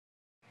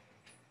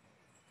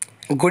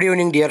Good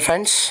evening, dear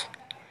friends.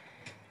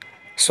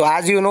 So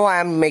as you know, I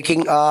am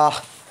making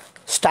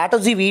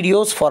strategy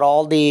videos for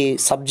all the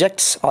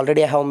subjects.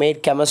 Already I have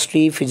made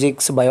chemistry,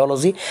 physics,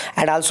 biology,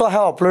 and also I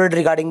have uploaded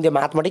regarding the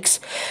mathematics.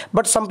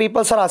 But some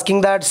people are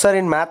asking that, sir,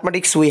 in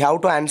mathematics we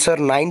have to answer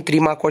 9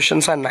 3-mark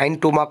questions and 9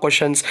 2-mark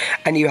questions,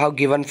 and you have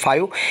given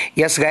 5.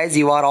 Yes guys,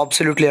 you are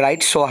absolutely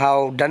right. So I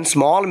have done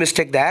small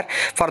mistake there.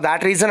 For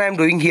that reason I am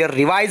doing here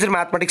revised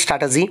mathematics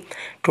strategy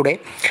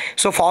today.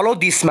 So follow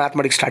this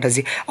mathematics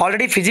strategy.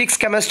 Already physics,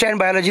 chemistry and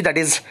biology, that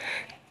is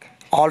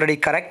already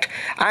correct.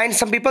 And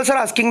some people are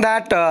asking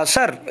that,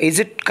 sir, is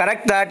it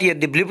correct that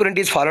the blueprint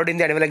is followed in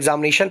the annual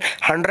examination?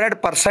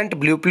 100%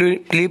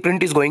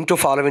 blueprint is going to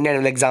follow in the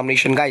annual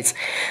examination, guys.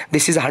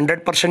 This is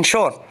 100%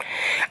 sure.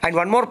 And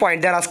one more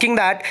point, they're asking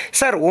that,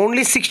 sir,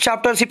 only 6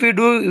 chapters if you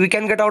do, we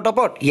can get out of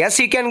it. Yes,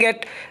 you can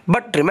get,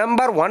 but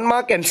remember 1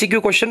 mark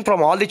MCQ question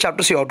from all the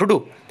chapters you have to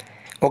do.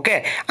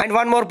 Okay, and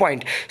one more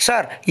point,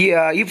 sir,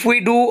 if we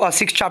do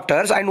 6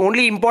 chapters and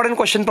only important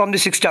question from the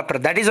 6th chapter,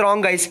 that is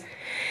wrong, guys.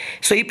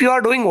 So if you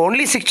are doing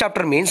only 6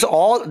 chapter means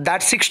all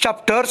that 6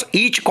 chapters,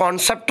 each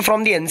concept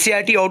from the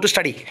NCERT you have to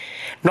study,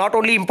 not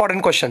only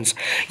important questions.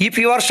 If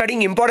you are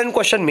studying important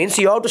question means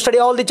you have to study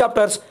all the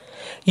chapters.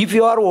 If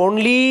you are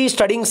only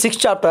studying 6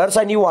 chapters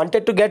and you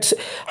wanted to get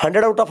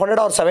 100 out of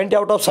 100 or 70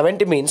 out of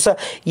 70 means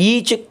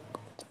each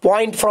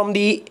point from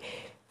the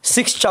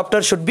 6th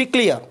chapter should be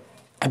clear.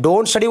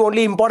 Don't study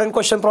only important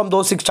question from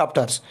those 6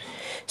 chapters.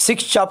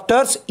 6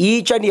 chapters,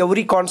 each and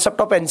every concept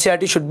of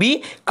NCERT should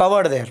be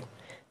covered there.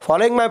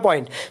 Following my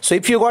point. So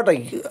if you got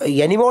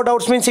any more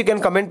doubts means you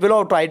can comment below.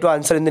 I'll try to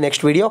answer in the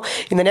next video.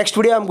 In the next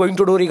video I'm going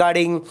to do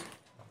regarding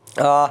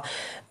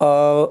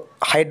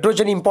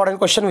hydrogen important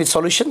question with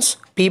solutions,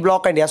 P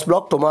block and S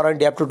block. Tomorrow and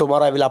day after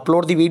tomorrow I will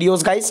upload the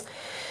videos, guys.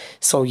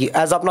 So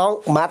as of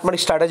now,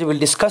 mathematics strategy will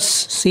discuss.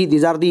 See,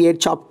 these are the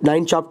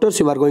 9 chapters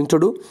you are going to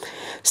do.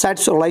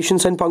 Sets,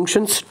 relations and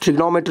functions,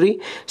 trigonometry,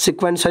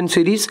 sequence and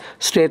series,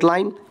 straight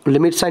line,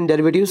 limits and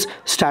derivatives,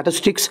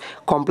 statistics,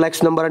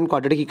 complex number and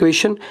quadratic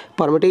equation,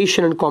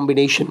 permutation and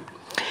combination.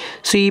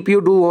 See, if you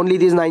do only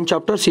these 9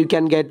 chapters, you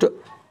can get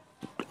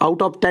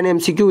out of 10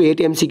 MCQ, 8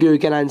 MCQ you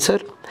can answer.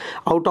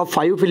 Out of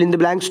 5 fill in the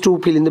blanks, 2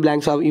 fill in the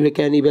blanks you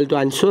can able to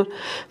answer.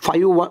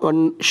 5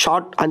 one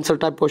short answer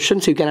type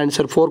questions, you can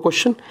answer 4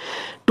 question.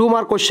 2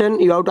 mark question,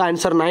 you have to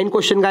answer 9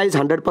 question, guys.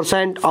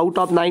 100% out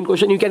of 9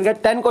 question you can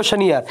get 10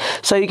 question here.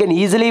 So you can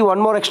easily one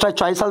more extra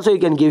choice also you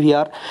can give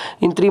here.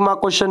 In 3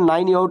 mark question,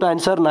 9 you have to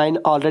answer, 9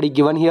 already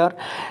given here.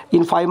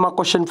 In 5 mark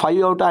question, 5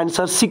 you have to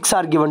answer, 6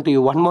 are given to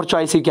you. One more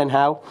choice you can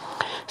have.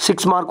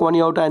 6 mark 1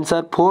 you have to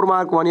answer, 4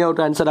 mark 1 you have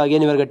to answer,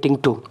 again you are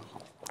getting 2.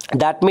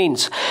 That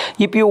means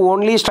if you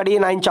only study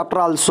 9 chapter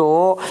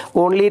also,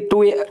 only 2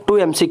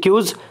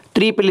 MCQs,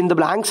 3 fill in the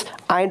blanks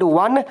and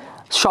 1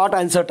 short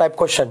answer type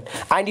question.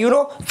 And you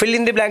know, fill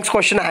in the blanks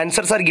question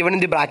answers are given in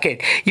the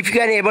bracket. If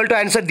you are able to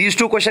answer these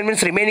 2 questions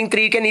means remaining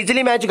 3 you can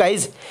easily match,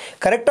 guys.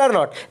 Correct or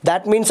not?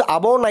 That means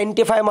above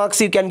 95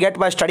 marks you can get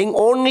by studying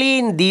only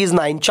in these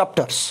 9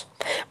 chapters.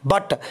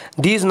 But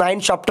these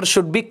 9 chapters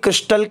should be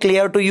crystal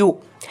clear to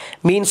you.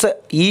 Means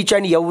each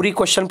and every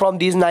question from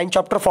these 9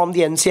 chapters from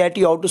the NCERT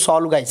you have to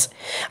solve, guys.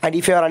 And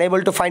if you are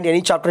unable to find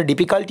any chapter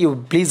difficult,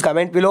 you please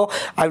comment below.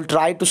 I will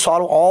try to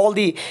solve all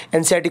the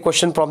NCERT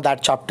question from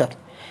that chapter.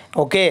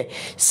 Okay,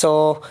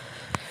 so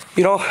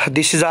you know,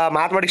 this is a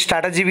mathematics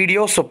strategy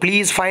video, so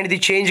please find the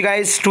change,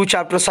 guys. 2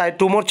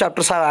 more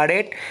chapters I have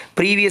added.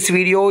 Previous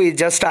video is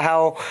just I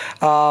have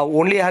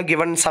only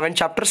given 7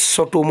 chapters,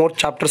 so 2 more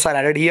chapters are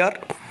added here.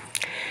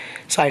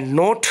 So I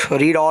note,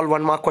 read all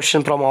 1 mark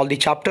question from all the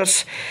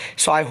chapters.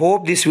 So I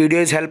hope this video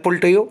is helpful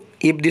to you.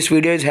 If this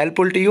video is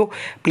helpful to you,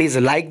 please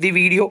like the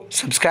video,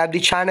 subscribe the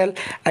channel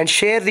and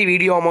share the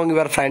video among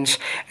your friends,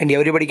 and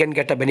everybody can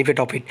get a benefit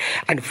of it.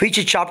 And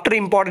which chapter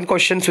important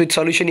questions with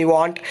solution you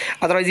want.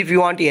 Otherwise, if you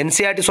want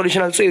NCERT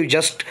solution also, you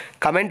just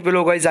comment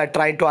below, guys. I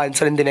try to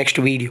answer in the next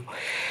video.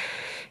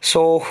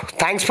 So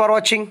thanks for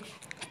watching.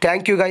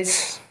 Thank you,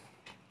 guys.